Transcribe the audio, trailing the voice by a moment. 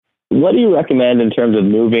what do you recommend in terms of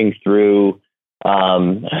moving through, all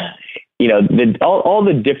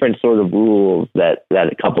the different sort of rules that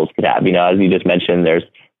couples could have? As you just mentioned, there's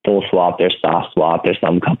full swap, there's soft swap, there's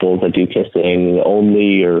some couples that do kissing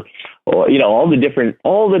only, or all the different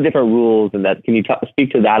rules. And that, can you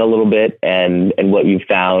speak to that a little bit, and what you've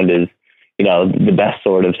found is, the best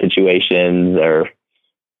sort of situations, or,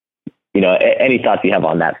 any thoughts you have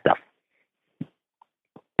on that stuff?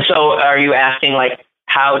 So are you asking like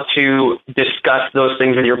how to discuss those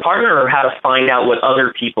things with your partner, or how to find out what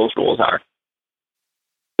other people's rules are?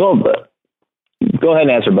 Well, go ahead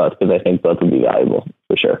and answer both, because I think both would be valuable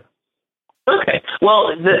for sure. Okay.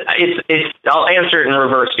 Well, I'll answer it in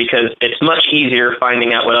reverse, because it's much easier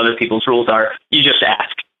finding out what other people's rules are. You just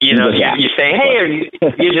ask. You say, hey,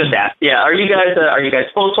 you just ask. Yeah. Are you guys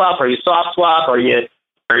full swap? Are you soft swap? Are you into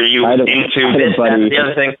this, that, the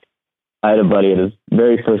other thing? I had a buddy at his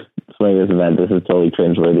very first swingers event. This is totally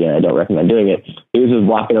cringeworthy, and I don't recommend doing it. He was just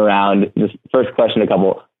walking around. Just first question, a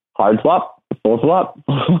couple, hard swap, full swap,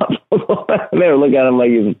 and they were looking at him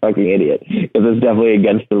like he was a fucking idiot, because it's definitely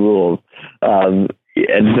against the rules, and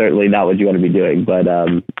certainly not what you want to be doing. But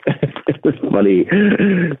it's funny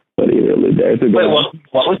really there. Wait,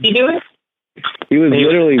 what was he doing? He was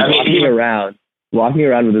literally walking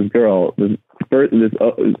around with his girl.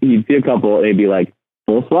 He'd see a couple, and he'd be like,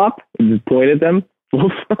 full swap, and just point at them,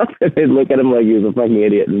 full swap, and they'd look at him like he was a fucking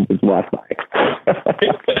idiot and just walk by.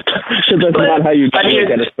 So that's not how you look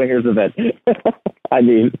at a swingers event. No.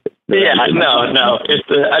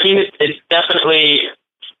 It's definitely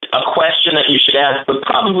a question that you should ask, but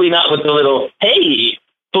probably not with the little, hey,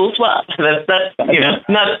 full swap. That's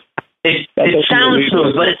not. It sounds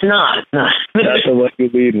smooth, but it's not. That's the one you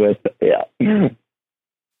lead with. Yeah.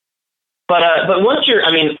 But once you're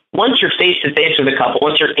face to face with a couple,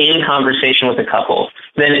 once you're in conversation with a couple,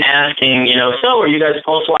 then asking, so are you guys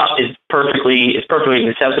full swap is perfectly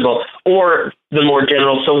acceptable. Or the more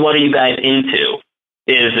general, so what are you guys into?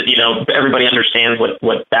 Is, everybody understands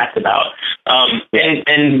what that's about.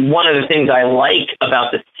 And one of the things I like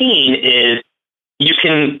about the scene is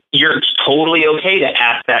you're totally okay to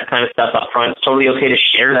ask that kind of stuff up front. It's totally okay to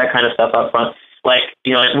share that kind of stuff up front. Like,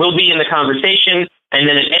 we'll be in the conversation, and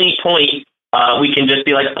then at any point, we can just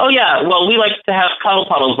be like, oh yeah, well, we like to have cuddle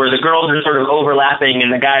puddles where the girls are sort of overlapping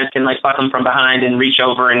and the guys can like fuck them from behind and reach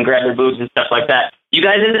over and grab their boobs and stuff like that. You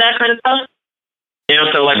guys into that kind of stuff?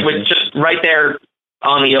 So like with just right there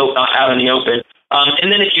out in the open.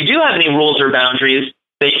 And then if you do have any rules or boundaries,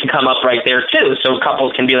 they can come up right there too. So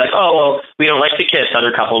couples can be like, oh, well, we don't like to kiss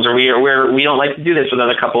other couples, or we don't like to do this with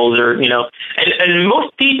other couples, or, and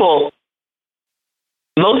most people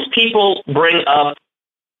bring up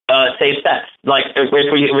safe sex. Like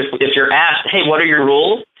if you're asked, hey, what are your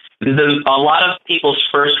rules? A lot of people's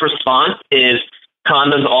first response is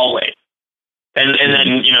condoms always. And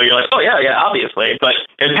then, you're like, oh yeah, obviously. But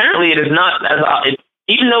apparently it is not as,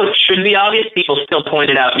 even though it should be obvious, people still point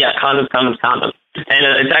it out. Yeah, condoms. And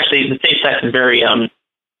it's actually, the safe sex is very,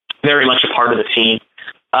 very much a part of the scene.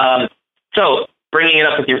 So bringing it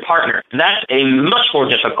up with your partner, that's a much more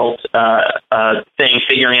difficult thing,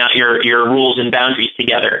 figuring out your rules and boundaries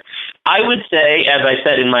together. I would say, as I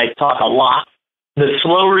said in my talk a lot, the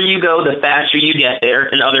slower you go, the faster you get there.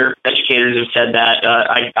 And other educators have said that.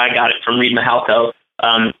 I got it from Reed Mahalko.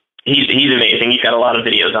 He's amazing. He's got a lot of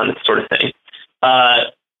videos on this sort of thing.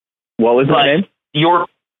 What was his name?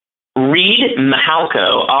 Reed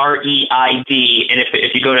Mahalko, R-E-I-D. And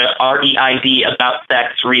if you go to R-E-I-D about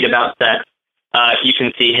sex, read about sex, you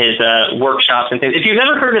can see his workshops and things. If you've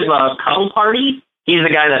ever heard of Cuddle Party, he's the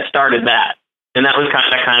guy that started that. And that was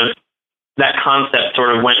that concept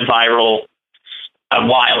sort of went viral a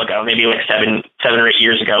while ago, maybe like seven or 8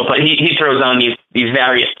 years ago. But he throws on these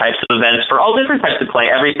various types of events for all different types of play,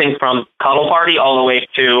 everything from Cuddle Party all the way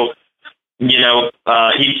to,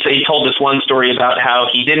 he told this one story about how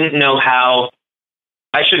he didn't know how.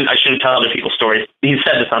 I shouldn't tell other people's stories. He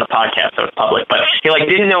said this on a podcast, so it's public. But he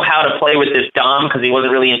didn't know how to play with this dom because he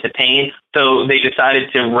wasn't really into pain. So they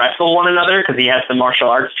decided to wrestle one another because he had some martial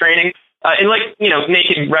arts training. And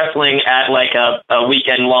naked wrestling at a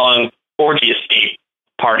weekend long orgy escape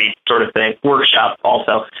party sort of thing, workshop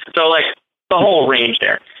also. So the whole range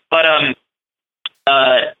there. But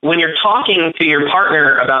when you're talking to your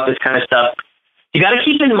partner about this kind of stuff, you got to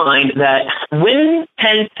keep in mind that women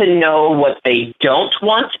tend to know what they don't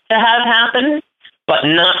want to have happen, but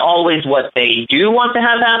not always what they do want to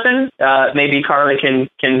have happen. Maybe Carly can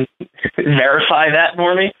verify that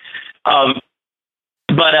for me.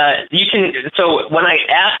 But you can. So when I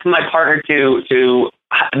ask my partner to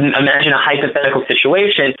imagine a hypothetical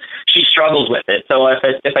situation, she struggles with it. So if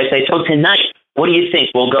I say, so tonight, what do you think?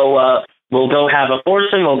 We'll go have a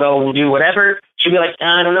foursome. We'll do whatever. She'll be like,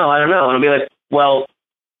 I don't know. And I'll be like, well,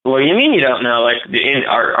 what do you mean you don't know? Like,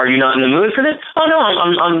 are you not in the mood for this? Oh no,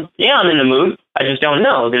 I'm in the mood. I just don't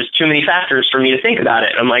know. There's too many factors for me to think about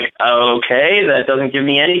it. I'm like, okay, that doesn't give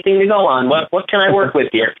me anything to go on. What can I work with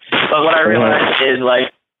here? But what I realized is,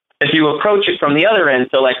 like, if you approach it from the other end,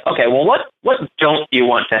 so like, okay, well, what don't you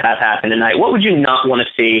want to have happen tonight? What would you not want to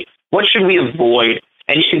see? What should we avoid?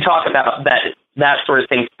 And you can talk about that sort of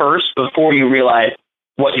thing first before you realize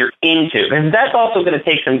what you're into. And that's also going to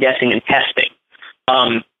take some guessing and testing.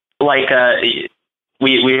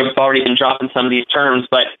 We have already been dropping some of these terms,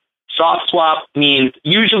 but soft swap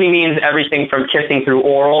usually means everything from kissing through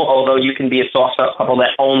oral, although you can be a soft swap couple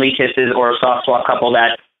that only kisses or a soft swap couple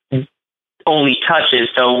that only touches.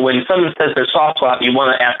 So when someone says they're soft swap, you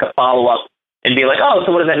want to ask a follow-up and be like, oh,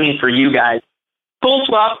 so what does that mean for you guys? Full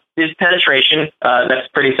swap is penetration. That's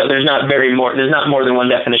pretty, so there's not more than one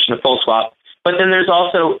definition of full swap. But then there's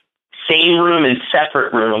also same room and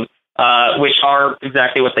separate room, which are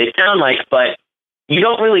exactly what they sound like, but you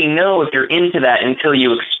don't really know if you're into that until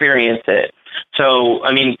you experience it. So,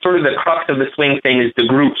 I mean, sort of the crux of the swing thing is the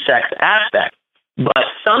group sex aspect. But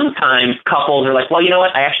sometimes couples are like, well, you know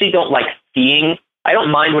what? I actually don't like I don't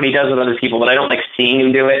mind what he does with other people, but I don't like seeing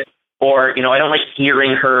him do it. Or, I don't like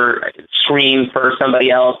hearing her scream for somebody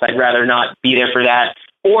else. I'd rather not be there for that.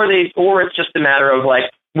 Or it's just a matter of like,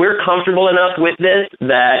 we're comfortable enough with this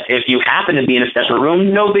that if you happen to be in a separate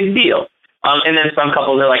room, no big deal. And then some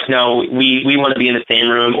couples are like, no, we want to be in the same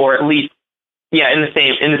room, or at least, in the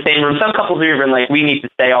same room. Some couples are even like, we need to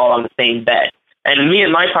stay all on the same bed. And me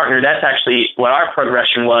and my partner, that's actually what our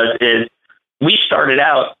progression was. Is we started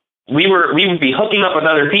out, we would be hooking up with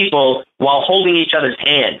other people while holding each other's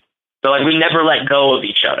hand. So like we never let go of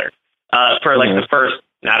each other for like the first,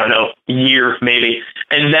 I don't know, year maybe,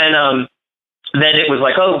 and then it was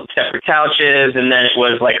like, oh, separate couches, and then it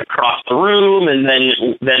was like across the room, and then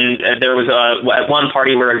there was at one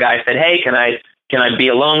party where a guy said, hey, can I be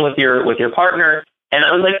alone with your partner? And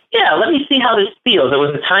I was like, yeah, let me see how this feels. It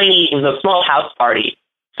was a small house party.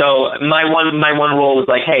 So my one rule was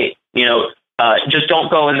like, hey, just don't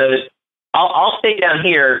go in I'll stay down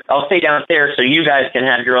here. I'll stay downstairs so you guys can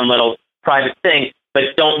have your own little private thing,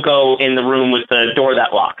 but don't go in the room with the door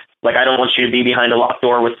that locks. Like, I don't want you to be behind a locked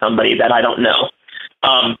door with somebody that I don't know.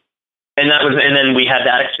 And then we had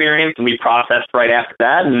that experience, and we processed right after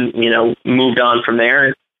that, and moved on from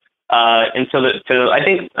there. And so I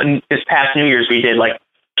think this past New Year's we did like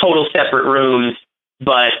total separate rooms,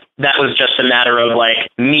 but that was just a matter of like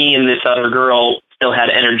me and this other girl still had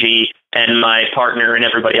energy, and my partner and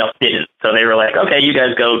everybody else didn't. So they were like, okay, you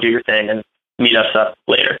guys go do your thing and meet us up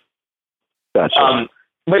later. Gotcha.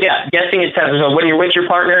 But yeah, guessing and testing. So when you're with your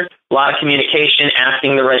partner, a lot of communication,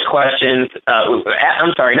 asking the right questions.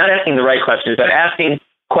 I'm sorry, not asking the right questions, but asking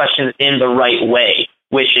questions in the right way,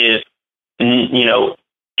 which is,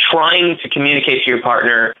 trying to communicate to your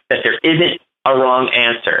partner that there isn't a wrong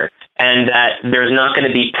answer and that there's not going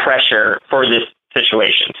to be pressure for this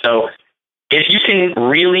situation. So if you can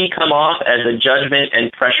really come off as a judgment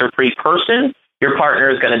and pressure-free person, your partner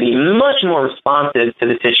is going to be much more responsive to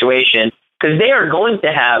the situation, because they are going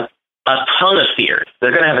to have a ton of fears.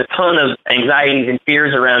 They're going to have a ton of anxieties and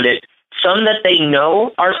fears around it, some that they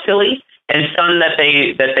know are silly and some that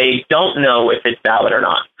they don't know if it's valid or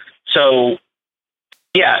not. So,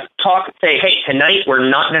 yeah, say, hey, tonight we're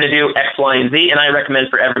not going to do X, Y, and Z, and I recommend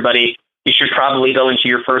for everybody, you should probably go into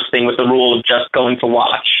your first thing with the rule of just going to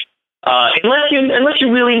watch. Unless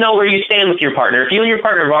you really know where you stand with your partner. If you and your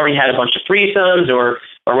partner have already had a bunch of threesomes or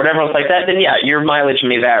whatever else like that, then yeah, your mileage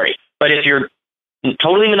may vary. But if you're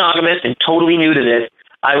totally monogamous and totally new to this,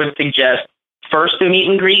 I would suggest first the meet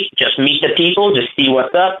and greet, just meet the people, just see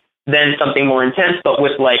what's up, then something more intense, but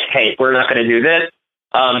with like, hey, we're not going to do this.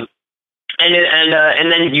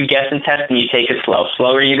 And then you guess and test and you take it slow.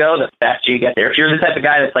 Slower you go, the faster you get there. If you're the type of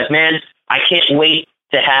guy that's like, man, I can't wait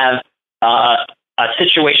to have a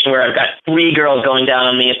situation where I've got 3 girls going down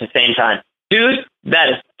on me at the same time. Dude, that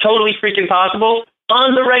is totally freaking possible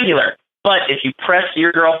on the regular. But if you press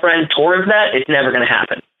your girlfriend towards that, it's never going to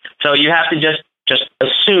happen. So you have to just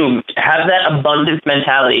assume, have that abundance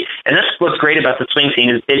mentality. And that's what's great about the swing scene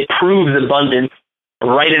is it proves abundance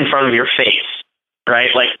right in front of your face,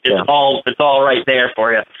 right? Like it's all right there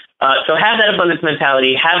for you. So have that abundance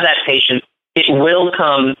mentality, have that patience. It will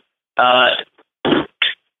come,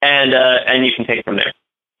 and you can take it from there.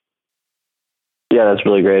 Yeah, that's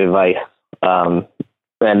really great advice. And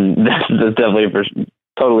that's definitely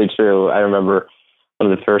totally true. I remember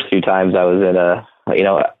one of the first few times I was in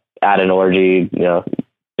at an orgy,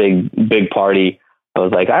 big party. I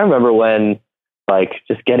was like, I remember when like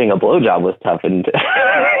just getting a blowjob was tough, and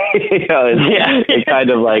it kind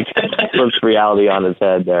of like flips reality on its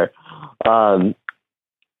head there.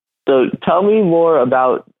 So tell me more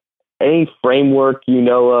about any framework you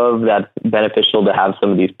know of that's beneficial to have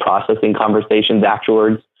some of these processing conversations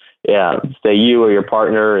afterwards. Yeah, say you or your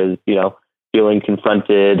partner is, feeling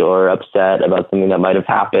confronted or upset about something that might have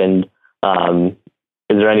happened.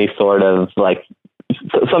 Is there any sort of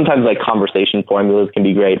sometimes conversation formulas can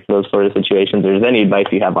be great for those sort of situations. Or is there any advice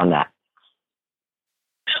you have on that?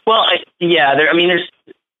 Well, there's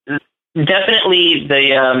definitely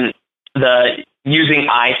the using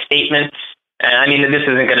I statements. And I mean, this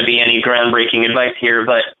isn't going to be any groundbreaking advice here,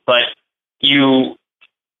 but you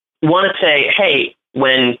want to say, hey,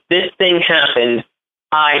 when this thing happened,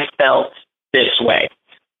 I felt this way.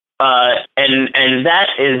 And that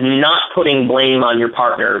is not putting blame on your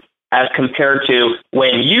partner as compared to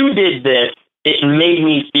when you did this, it made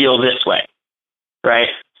me feel this way, right?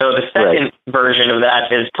 So the second version of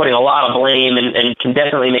that is putting a lot of blame and can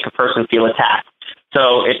definitely make a person feel attacked.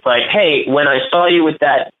 So it's like, hey, when I saw you with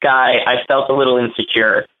that guy, I felt a little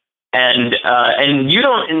insecure. And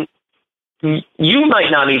you might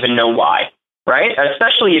not even know why, right?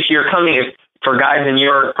 Especially if you're coming for guys in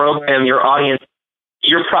your program, your audience,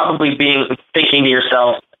 you're probably thinking to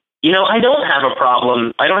yourself, I don't have a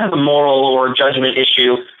problem. I don't have a moral or judgment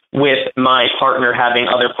issue with my partner having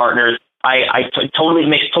other partners. Totally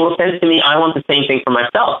makes total sense to me. I want the same thing for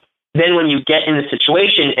myself. Then when you get in the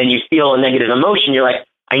situation and you feel a negative emotion, you're like,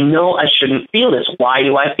 I know I shouldn't feel this. Why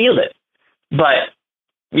do I feel this? But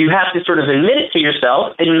you have to sort of admit it to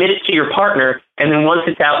yourself, admit it to your partner, and then once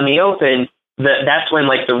it's out in the open, that's when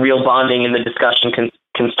the real bonding and the discussion can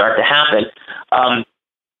start to happen.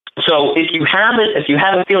 So if you have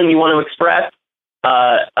a feeling you want to express,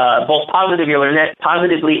 both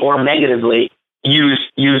positively or negatively,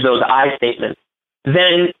 use those I statements.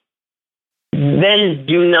 Then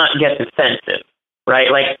do not get defensive,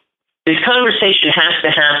 right? Like, this conversation has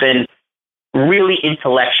to happen really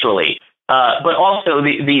intellectually, but also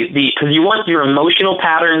because you want your emotional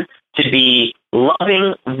pattern to be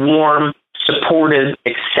loving, warm, supportive,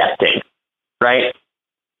 accepting, right?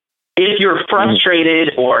 If you're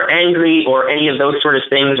frustrated or angry or any of those sort of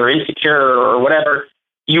things, or insecure or whatever,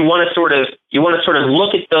 you want to sort of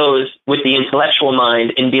look at those with the intellectual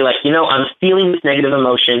mind and be like, I'm feeling this negative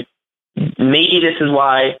emotion. Maybe this is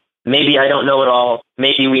why. Maybe I don't know it all.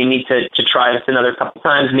 Maybe we need to try this another couple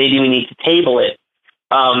times. Maybe we need to table it.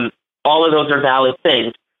 All of those are valid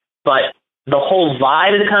things. But the whole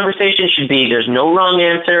vibe of the conversation should be, there's no wrong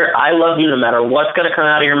answer. I love you no matter what's going to come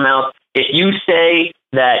out of your mouth. If you say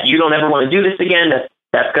that you don't ever want to do this again,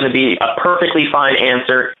 that's going to be a perfectly fine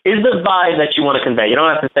answer, is the vibe that you want to convey. You don't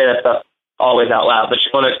have to say that stuff always out loud, but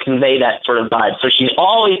you want to convey that sort of vibe. So she's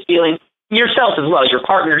always feeling, yourself as well, your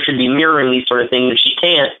partner should be mirroring these sort of things. If she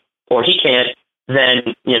can't, or he can't,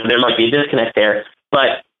 then there might be a disconnect there.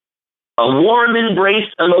 But a warm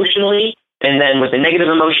embrace emotionally, and then with the negative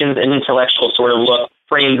emotions, an intellectual sort of look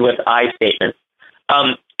framed with I statements.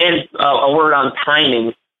 And a word on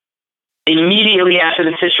timing. Immediately after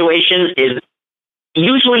the situation is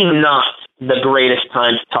usually not the greatest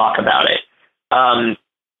time to talk about it.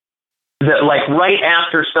 Right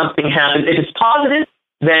after something happens, if it's positive,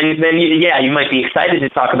 then you might be excited to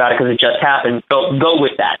talk about it because it just happened. Go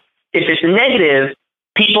with that. If it's negative,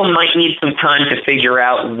 people might need some time to figure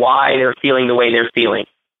out why they're feeling the way they're feeling.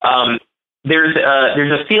 There's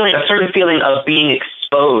a certain feeling of being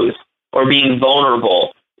exposed or being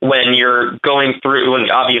vulnerable when you're going through,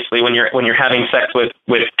 obviously when you're having sex with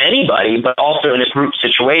anybody, but also in a group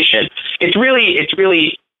situation. It's really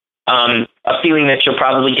a feeling that you'll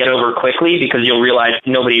probably get over quickly, because you'll realize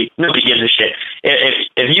nobody gives a shit.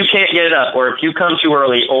 If you can't get it up, or if you come too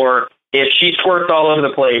early, or if she squirts all over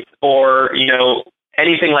the place, or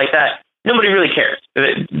anything like that, nobody really cares.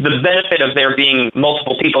 The benefit of there being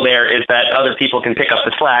multiple people there is that other people can pick up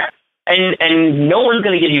the slack, and no one's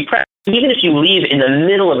going to give you credit. Even if you leave in the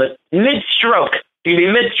middle of mid-stroke, be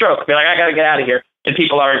like, I got to get out of here, and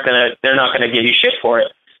people they're not going to give you shit for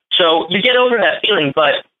it. So you get over that feeling,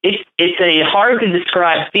 but it's a hard to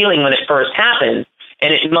describe feeling when it first happens,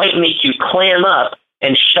 and it might make you clam up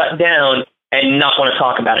and shut down and not want to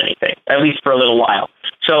talk about anything, at least for a little while.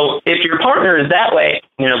 So if your partner is that way,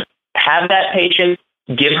 have that patience,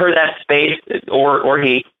 give her that space, or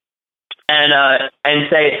he, and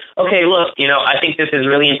say, okay, look, I think this is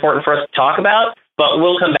really important for us to talk about, but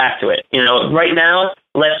we'll come back to it. Right now,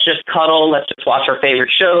 let's just cuddle, let's just watch our favorite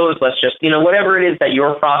shows, let's just, whatever it is that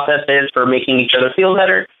your process is for making each other feel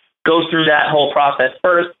better, go through that whole process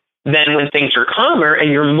first. Then when things are calmer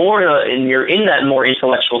and you're in that more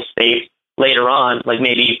intellectual state, later on, like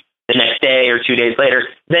maybe the next day or 2 days later,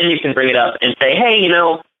 then you can bring it up and say, hey,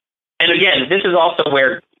 and again, this is also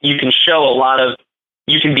where you can show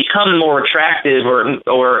you can become more attractive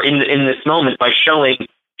or in this moment by showing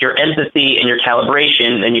your empathy and your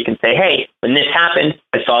calibration. And you can say, hey, when this happened,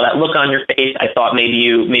 I saw that look on your face. I thought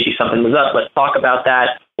maybe something was up. Let's talk about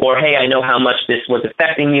that. Or, hey, I know how much this was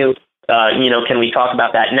affecting you. Can we talk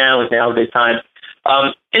about that now? Is now a good time?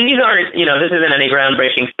 And these aren't, this isn't any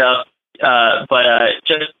groundbreaking stuff. But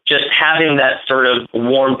just having that sort of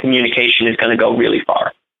warm communication is going to go really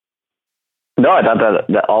far. No, I thought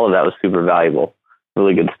that all of that was super valuable.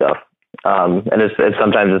 Really good stuff. And it's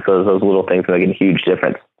sometimes it's those little things that make a huge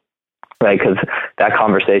difference, right? Because that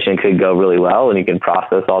conversation could go really well and you can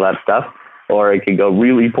process all that stuff, or it could go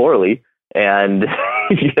really poorly and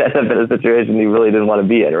you end up in a situation you really didn't want to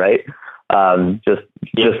be in, right? Just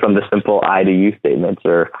from the simple I to you statements,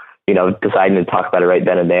 or deciding to talk about it right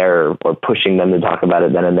then and there, or pushing them to talk about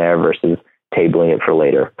it then and there versus tabling it for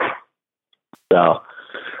later. So,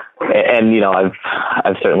 and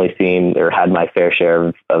I've certainly seen or had my fair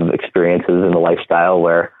share of experiences in the lifestyle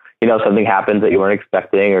where something happens that you weren't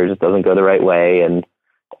expecting or just doesn't go the right way, and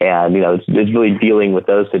it's really dealing with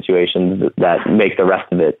those situations that make the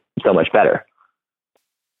rest of it so much better.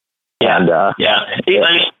 Yeah, and I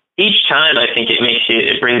mean, each time I think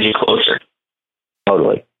it brings you closer.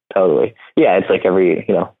 Totally. Yeah, it's like every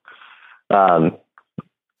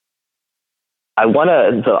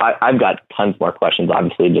I've got tons more questions,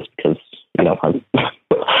 obviously, just because, I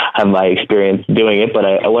have my experience doing it, but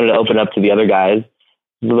I wanted to open up to the other guys.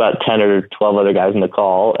 There's about 10 or 12 other guys in the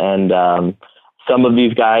call. And, some of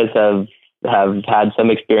these guys have had some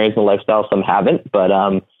experience in lifestyle, some haven't, but,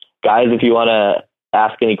 guys, if you want to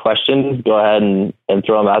ask any questions, go ahead and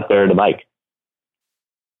throw them out there to Mike.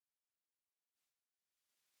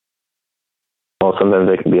 Well, sometimes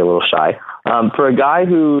they can be a little shy. For a guy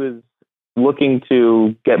who is looking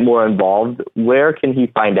to get more involved, where can he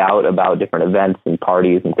find out about different events and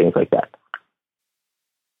parties and things like that?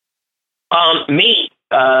 Me.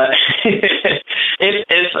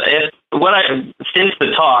 Since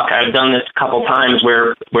the talk, I've done this a couple times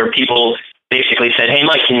where people basically said, hey,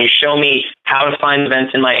 Mike, can you show me how to find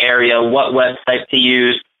events in my area, what website to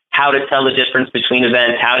use, how to tell the difference between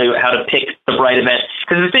events, how to pick the right event.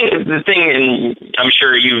 Because the thing, and I'm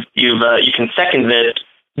sure you can second this,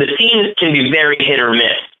 the scenes can be very hit or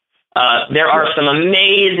miss. There are some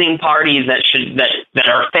amazing parties that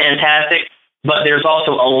are fantastic, but there's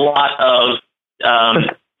also a lot of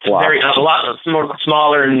a lot of more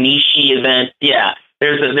smaller niche events. Yeah,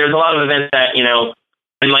 there's a lot of events that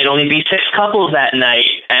there might only be 6 couples that night,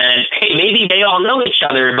 and hey, maybe they all know each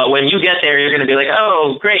other, but when you get there, you're going to be like,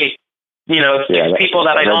 oh, great, 6 people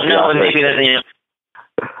that I don't know, and maybe that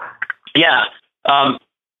yeah.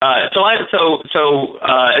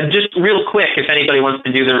 Just real quick, if anybody wants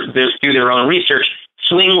to do their own research,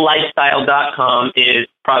 swinglifestyle.com is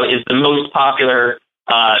the most popular,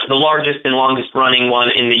 the largest and longest running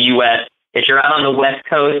one in the U.S. If you're out on the West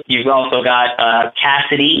Coast, you've also got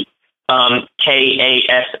Cassidy, Kassidie,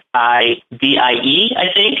 I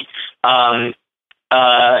think.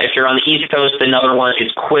 If you're on the East Coast, another one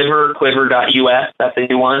is quiver.us. That's a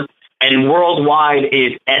new one. And worldwide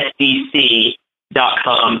is SBC.com.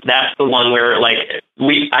 That's the one where, I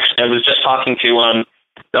was just talking to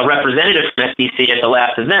a representative from SBC at the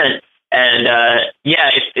last event, and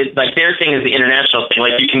it's like their thing is the international thing.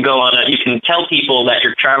 Like you can tell people that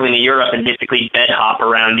you're traveling to Europe and basically bed hop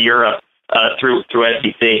around Europe through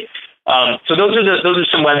SBC. So those are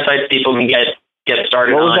some websites people can get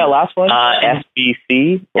started on. What was that last one?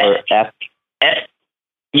 SBC or F?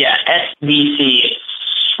 Yeah, SBC.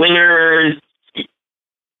 Swingers.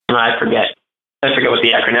 I forget what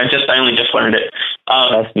the acronym. I only just learned it.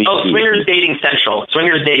 Swingers Dating Central.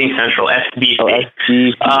 Swingers Dating Central. SBC.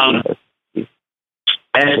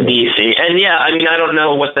 SBC. And yeah, I mean, I don't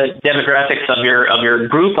know what the demographics of your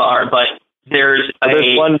group are, but there's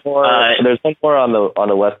one more. There's one more on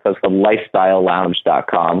the West Coast called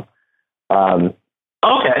LifestyleLounge.com.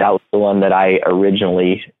 Okay, that was the one that I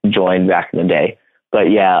originally joined back in the day. But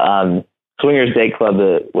yeah, Swingers Day Club.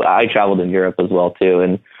 I traveled in Europe as well too,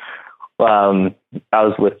 and I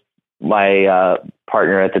was with my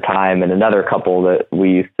partner at the time and another couple that we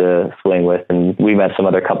used to swing with, and we met some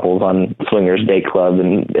other couples on Swingers Day Club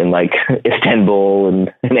in like Istanbul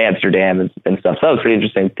and Amsterdam and stuff. So that was pretty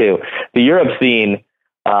interesting too. The Europe scene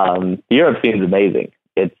is amazing.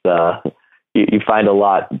 It's you find a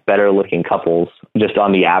lot better looking couples just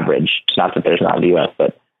on the average. Not that there's not in the US,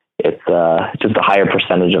 but it's just a higher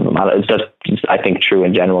percentage of them. It's just I think true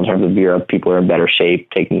in general in terms of Europe. People are in better shape.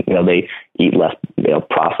 They eat less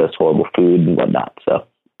processed horrible food and whatnot. So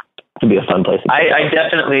it'd be a fun place. I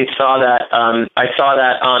definitely saw that. I saw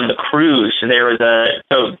that on the cruise. There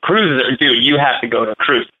was cruises. Dude, you have to go to a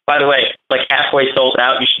cruise. By the way, like halfway sold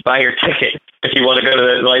out. You should buy your ticket if you want to go to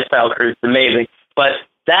the lifestyle cruise. It's amazing. But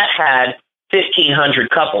that had 1,500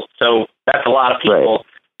 couples, so that's a lot of people. Right.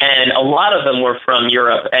 And a lot of them were from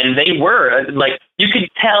Europe, and they were like, you could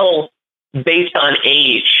tell based on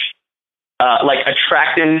age, like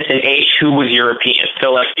attractiveness and age, who was European.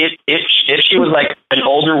 So like if she was like an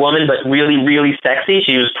older woman but really, really sexy,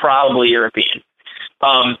 she was probably European.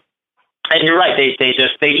 And you're right,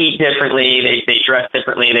 they eat differently, they dress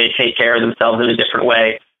differently, they take care of themselves in a different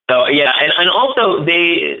way. So yeah, and also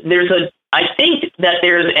I think that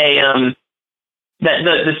there's a that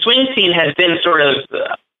the swing scene has been sort of,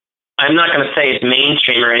 I'm not going to say it's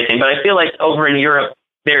mainstream or anything, but I feel like over in Europe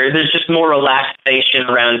there's just more relaxation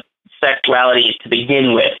around sexuality to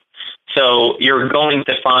begin with. So you're going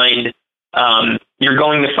to find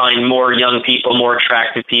more young people, more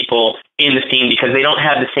attractive people in the scene because they don't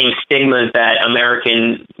have the same stigmas that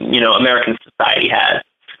American society has.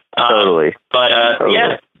 Totally. Totally.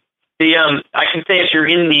 Yeah, I can say if you're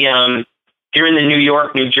in the New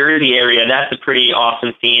York, New Jersey area, that's a pretty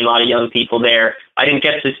awesome scene. A lot of young people there. I didn't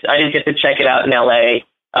get to check it out in LA.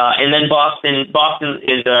 And then Boston is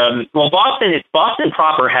Boston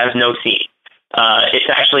proper has no scene. It's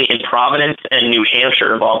actually in Providence and New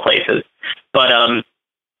Hampshire of all places. But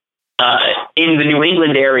in the New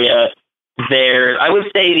England area, I would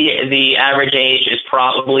say the average age is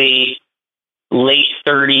probably late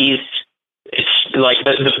 30s. It's like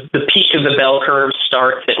the peak of the bell curve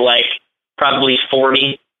starts at like probably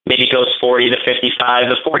 40, maybe goes 40 to 55.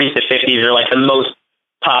 The 40s to 50s are like the most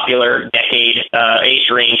popular decade age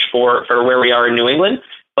range for where we are in New England.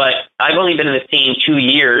 But I've only been in the scene 2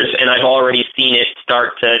 years, and I've already seen it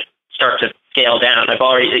start to scale down. I've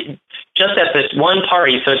already just at this one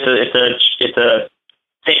party. So it's a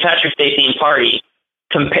St. Patrick's Day themed party.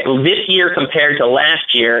 This year compared to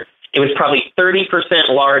last year, it was probably 30%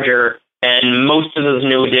 larger, and most of those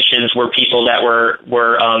new additions were people that were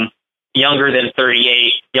younger than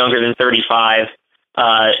 38, younger than 35.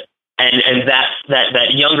 And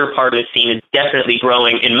that younger part of the scene is definitely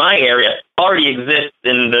growing in my area. Already exists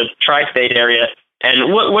in the tri-state area.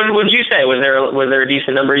 And what would you say? Was there a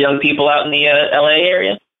decent number of young people out in the LA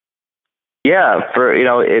area? Yeah,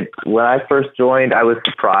 when I first joined, I was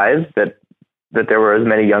surprised that there were as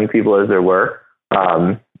many young people as there were.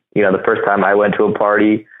 The first time I went to a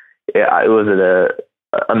party, it was at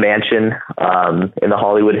a mansion in the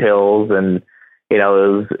Hollywood Hills, and it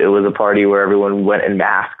was a party where everyone went in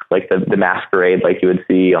masks, like the masquerade, like you would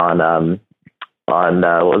see on what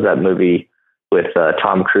was that movie with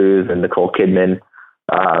Tom Cruise and Nicole Kidman?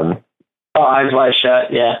 Eyes Wide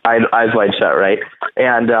Shut, yeah. Eyes Wide Shut, right?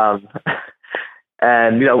 And I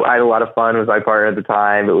had a lot of fun with my partner at the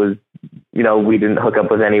time. It was, we didn't hook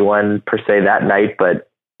up with anyone per se that night, but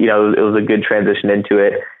it was a good transition into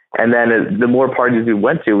it. And then the more parties we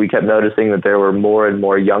went to, we kept noticing that there were more and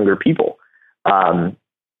more younger people. And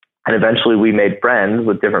eventually we made friends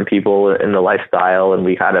with different people in the lifestyle, and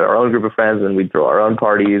we had our own group of friends, and we'd throw our own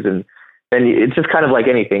parties. And it's just kind of like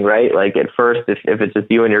anything, right? Like at first, if it's just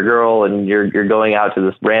you and your girl and you're going out to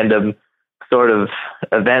this random sort of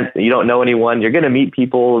event, you don't know anyone, you're going to meet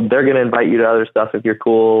people, they're going to invite you to other stuff if you're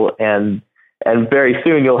cool. And very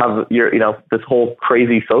soon you'll have this whole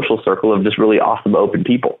crazy social circle of just really awesome, open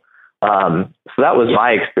people. So that was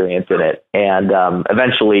my experience in it. And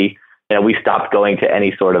eventually, we stopped going to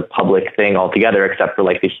any sort of public thing altogether, except for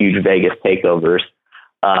like the huge Vegas takeovers,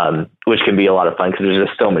 which can be a lot of fun because there's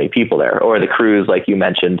just so many people there. Or the cruise, like you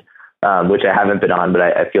mentioned, which I haven't been on, but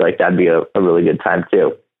I feel like that'd be a really good time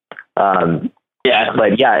too. I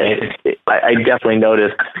definitely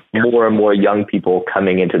noticed more and more young people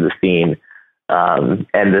coming into the scene. And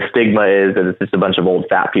the stigma is that it's just a bunch of old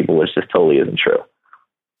fat people, which just totally isn't true.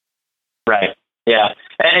 Right. Yeah.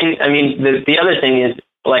 And I mean, the other thing is,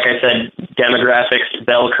 like I said, demographics,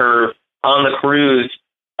 bell curve. On the cruise,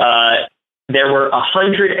 there were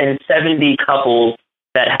 170 couples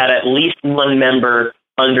that had at least one member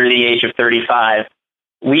under the age of 35.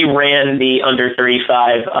 We ran the under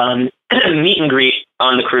 35 meet and greet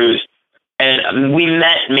on the cruise, and we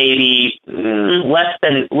met maybe less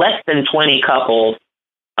than 20 couples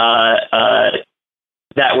that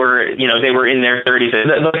were, they were in their 30s.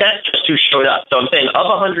 That's just who showed up. So I'm saying of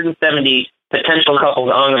 170 potential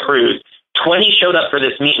couples on the cruise, 20 showed up for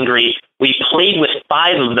this meet and greet. We played with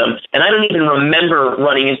 5 of them, and I don't even remember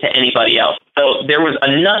running into anybody else. So there was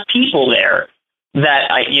enough people there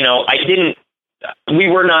that we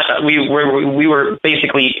were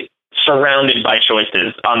basically surrounded by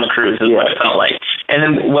choices on the cruise is what it felt like. And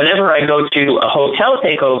then whenever I go to a hotel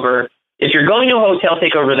takeover, if you're going to a hotel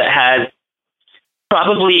takeover that has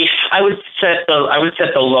probably, I would set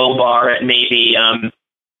the low bar at maybe,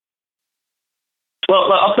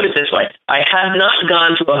 well, I'll put it this way. I have not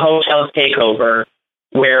gone to a hotel takeover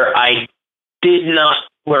where I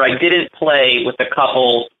didn't play with a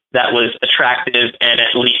couple that was attractive and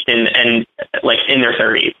at least in their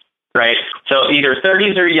 30s, right? So either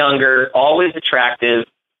 30s or younger, always attractive.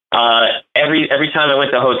 Every time I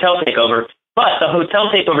went to a hotel takeover, but the hotel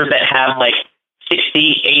takeovers that have like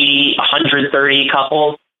 60, 80, 130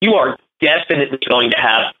 couples, you are definitely going to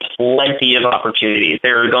have plenty of opportunities.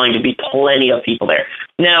 There are going to be plenty of people there.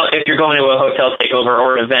 Now, if you're going to a hotel takeover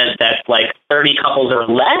or an event that's like 30 couples or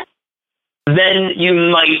less, then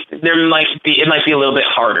it might be a little bit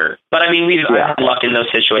harder. But I mean, I've had luck in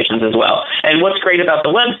those situations as well. And what's great about the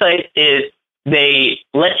website is they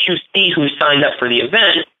let you see who signed up for the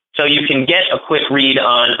event, so you can get a quick read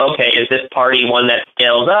on, okay, is this party one that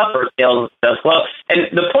scales up or scales slow? And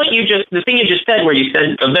the thing you just said, where you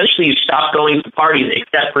said eventually you stopped going to parties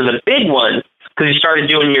except for the big ones because you started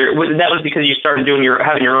doing because you started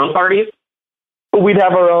having your own parties. We'd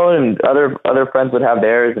have our own, and other friends would have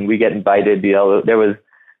theirs, and we get invited. There was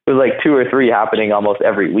like 2 or 3 happening almost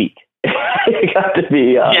every week. It got to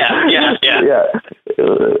be yeah.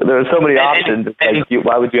 There were so many options.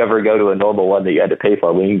 Why would you ever go to a normal one that you had to pay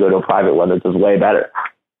for when you can go to a private one that's just way better?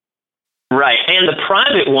 Right, and the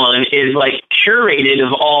private one is like curated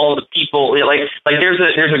of all the people. Like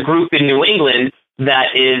there's a group in New England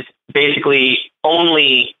that is basically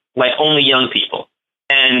only young people,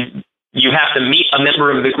 and you have to meet a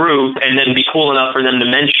member of the group and then be cool enough for them to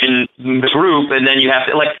mention the group. And then you have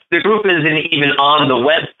to, the group isn't even on the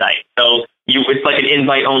website. So it's like an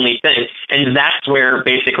invite only thing. And that's where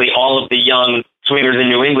basically all of the young swingers in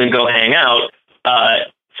New England go hang out.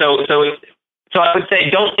 So I would say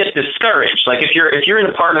don't get discouraged. Like if you're in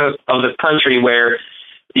a part of the country where,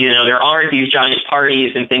 there aren't these giant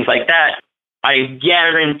parties and things like that, I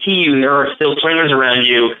guarantee you there are still swingers around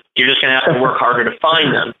you. You're just going to have to work harder to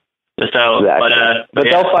find them. So, exactly. But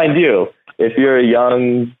they'll find you. If you're a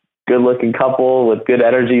young, good-looking couple with good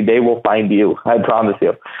energy, they will find you. I promise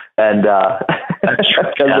you. And that's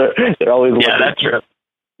true. They're always looking. That's true.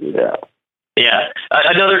 Yeah. Yeah.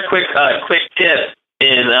 Another quick tip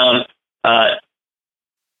is $30 at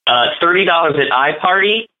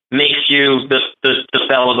iParty makes you the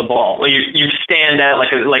belle of the ball. Well, you stand out like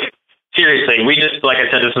seriously. We just, like I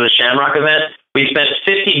said, this was a Shamrock event. We spent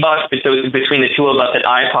 $50 between the two of us at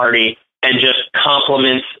iParty and just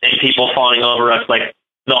compliments and people falling over us like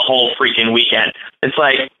the whole freaking weekend. It's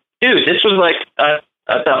like, dude, this was like a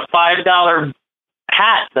 $5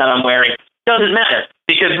 hat that I'm wearing. Doesn't matter,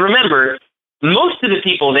 because remember, most of the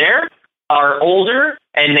people there are older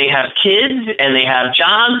and they have kids and they have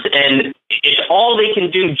jobs, and it's all they can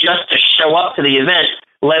do just to show up to the event,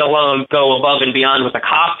 let alone go above and beyond with a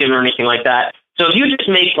costume or anything like that. So if you just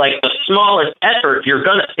make like the smallest effort, you're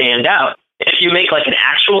going to stand out. If you make like an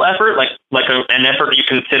actual effort, an effort you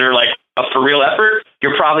consider like a for real effort,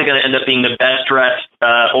 you're probably going to end up being the best dressed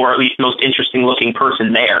or at least most interesting looking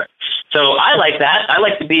person there. So I like that. I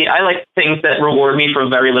like things that reward me for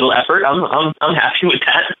very little effort. I'm happy with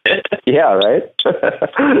that. Yeah, right.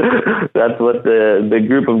 That's what the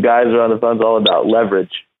group of guys around the fun's all about: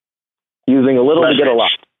 leverage, using a little to get a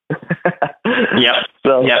lot. Yep.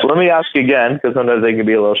 So Let me ask you again, because sometimes they can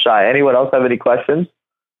be a little shy. Anyone else have any questions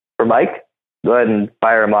for Mike? Go ahead and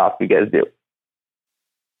fire them off. You guys do.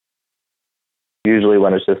 Usually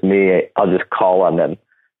when it's just me, I'll just call on them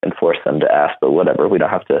and force them to ask, but whatever. We don't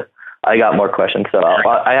have to. I got more questions, so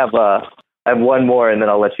I have one more, and then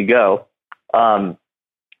I'll let you go.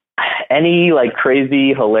 Any like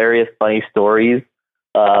crazy, hilarious, funny stories,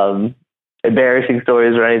 embarrassing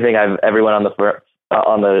stories, or anything? Everyone on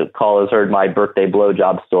the call has heard my birthday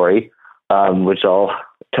blowjob story, which I'll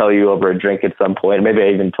tell you over a drink at some point. Maybe I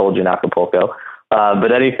even told you in Acapulco.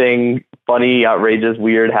 But anything funny, outrageous,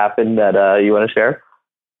 weird happened that you want to share?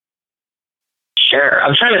 Sure.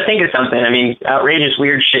 I'm trying to think of something. I mean, outrageous,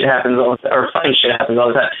 weird shit happens or funny shit happens all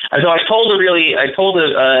the time. So I told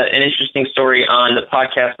an interesting story on the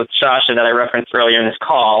podcast with Sasha that I referenced earlier in this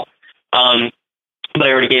call. But I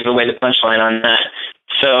already gave away the punchline on that.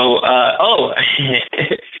 So,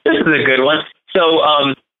 this is a good one. So,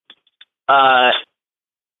 I'm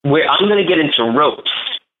going to get into ropes,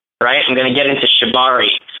 right? I'm going to get into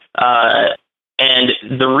shibari. And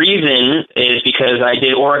the reason is because I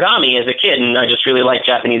did origami as a kid, and I just really like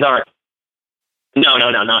Japanese art. No,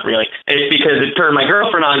 not really. It's because it turned my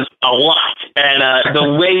girlfriend on a lot. And the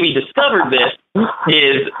way we discovered this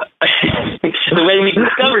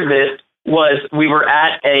was we were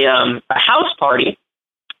at a house party,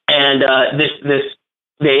 and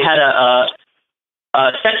they had a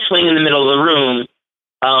set swing in the middle of the room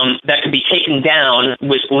that could be taken down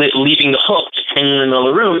with leaving the hook just hanging in the middle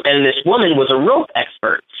of the room. And this woman was a rope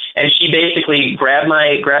expert, and she basically grabbed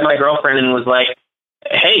my girlfriend and was like,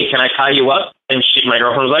 "Hey, can I tie you up?" And my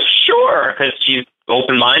girlfriend was like, "Sure," because she's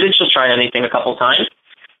open-minded. She'll try anything a couple times.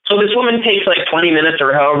 So this woman takes like 20 minutes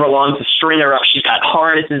or however long to string her up. She's got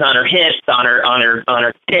harnesses on her hips, on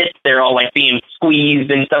her tits. They're all like being squeezed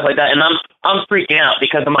and stuff like that. And I'm freaking out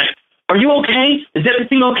because I'm like, "Are you okay? Is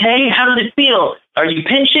everything okay? How does it feel? Are you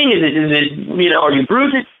pinching? Is it are you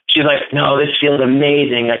bruising?" She's like, "No, this feels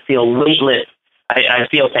amazing. I feel weightless. I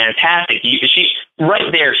feel fantastic." She right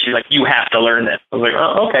there. She's like, "You have to learn this." I was like,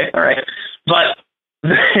 "Oh, okay, all right." But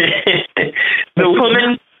the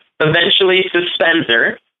woman eventually suspends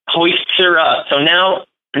her, hoists her up. So now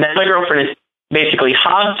my girlfriend is basically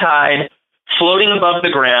hog-tied, floating above the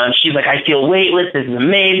ground. She's like, "I feel weightless. This is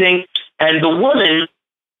amazing." And the woman,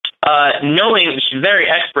 knowing she's very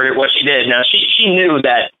expert at what she did, now she knew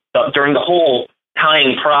that during the whole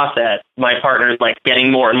tying process, my partner is like getting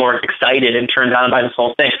more and more excited and turned on by this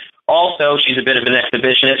whole thing. Also, she's a bit of an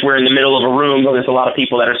exhibitionist. We're in the middle of a room where there's a lot of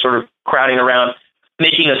people that are sort of crowding around,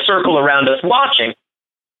 making a circle around us watching.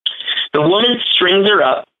 The woman strings her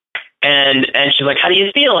up, and she's like, "How do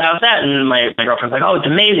you feel? How's that?" And my girlfriend's like, "Oh, it's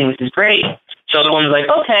amazing. This is great." So the woman's like,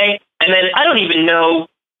 "Okay." And then I don't even know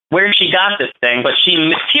where she got this thing, but she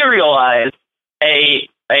materialized a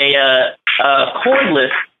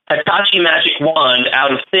cordless Hitachi magic wand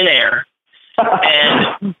out of thin air,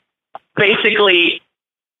 and basically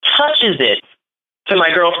touches it to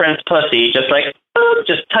my girlfriend's pussy, just like,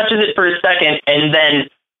 just touches it for a second, and then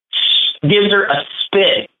gives her a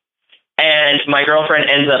spin. And my girlfriend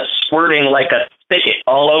ends up squirting like a spigot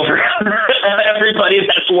all over everybody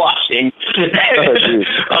that's watching.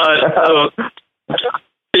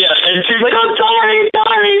 Yeah, and she's like, "I'm sorry,"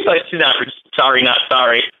 but she's not sorry, not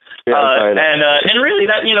sorry. Yeah, and really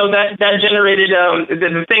that generated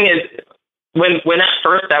the thing is when at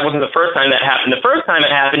first that wasn't the first time that happened. The first time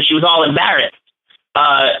it happened, she was all embarrassed.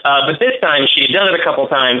 But this time she had done it a couple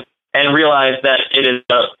times and realized that it is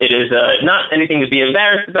not anything to be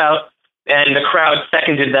embarrassed about. And the crowd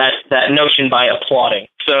seconded that notion by applauding.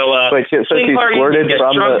 So wait, so she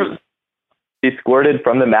squirted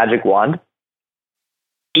from the magic wand?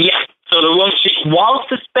 Yeah. So the woman, while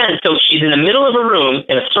suspended, so she's in the middle of a room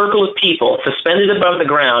in a circle of people, suspended above the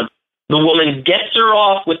ground. The woman gets her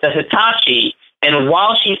off with the Hitachi, and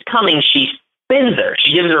while she's coming, she spins her.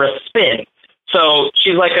 She gives her a spin. So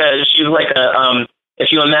she's like a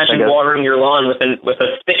if you imagine watering your lawn with a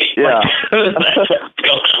stick. Yeah. Like, that's what's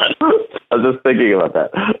going on. I was just thinking about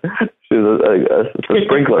that. She's a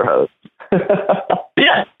sprinkler hose.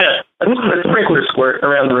 Yeah. A sprinkler squirt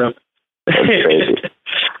around the room. That's crazy.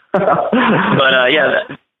 But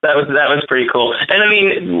that was pretty cool. And I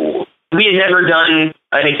mean, we had never done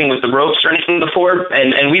anything with the ropes or anything before,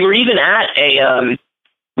 and we were even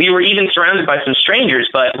surrounded by some strangers,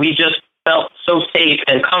 but we just felt so safe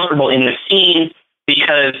and comfortable in the scene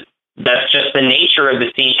because that's just the nature of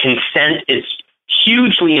the scene. Consent is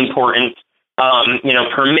hugely important.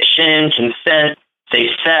 Permission, consent,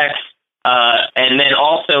 safe sex, and then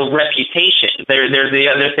also reputation. There's the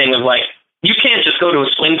other thing of like, you can't just go to a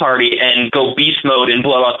swing party and go beast mode and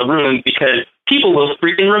blow out the room because people will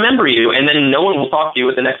freaking remember you, and then no one will talk to you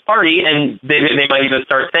at the next party, and they might even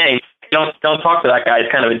start saying, don't talk to that guy,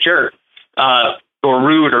 he's kind of a jerk, or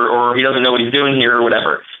rude, or he doesn't know what he's doing here, or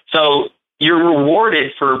whatever. So you're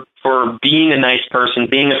rewarded for being a nice person,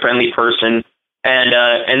 being a friendly person,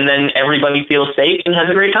 and then everybody feels safe and has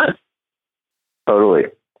a great time. Totally.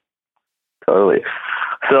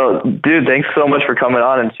 So, dude, thanks so much for coming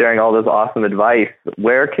on and sharing all this awesome advice.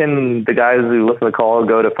 Where can the guys who listen to the call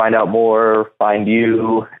go to find out more, find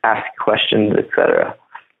you, ask questions, etc.?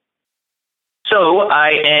 So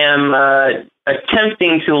I am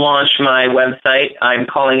attempting to launch my website. I'm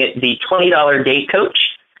calling it the $20 Date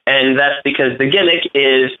Coach, and that's because the gimmick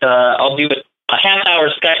is I'll do a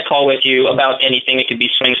half-hour Skype call with you about anything. It could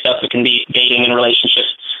be swing stuff. It can be dating and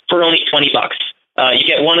relationships for only $20. You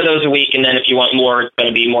get one of those a week, and then if you want more, it's going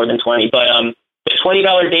to be more than 20. But the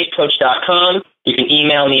 $20datecoach.com. You can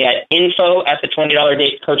email me at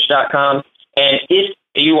info@the$20datecoach.com. And if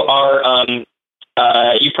you are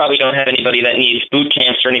you probably don't have anybody that needs boot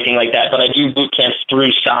camps or anything like that, but I do boot camps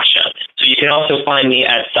through Sasha. So you can also find me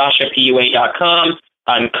at sashapua.com.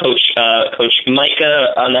 I'm Coach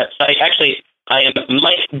Micah on that site. Actually, I am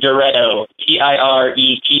Mike Diretto, Diretto,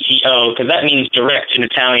 because that means direct in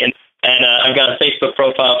Italian. And I've got a Facebook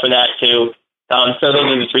profile for that too. So those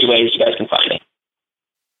are the three ways you guys can find me.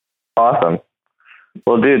 Awesome.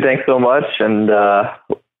 Well, dude, thanks so much. And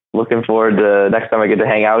looking forward to next time I get to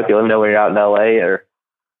hang out with you. Let me know when you're out in LA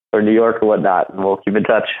or New York or whatnot, and we'll keep in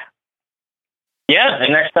touch. Yeah,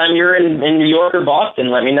 and next time you're in New York or Boston,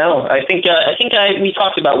 let me know. I think we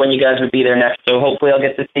talked about when you guys would be there next, so hopefully I'll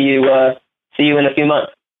get to see you in a few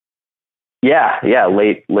months. Yeah,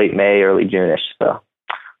 late May, early June-ish. So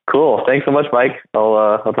cool. Thanks so much, Mike.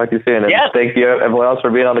 I'll talk to you soon. And thank you everyone else for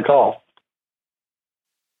being on the call.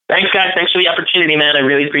 Thanks, guys. Thanks for the opportunity, man. I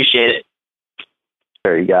really appreciate it.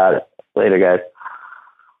 Sure, you got it. Later, guys.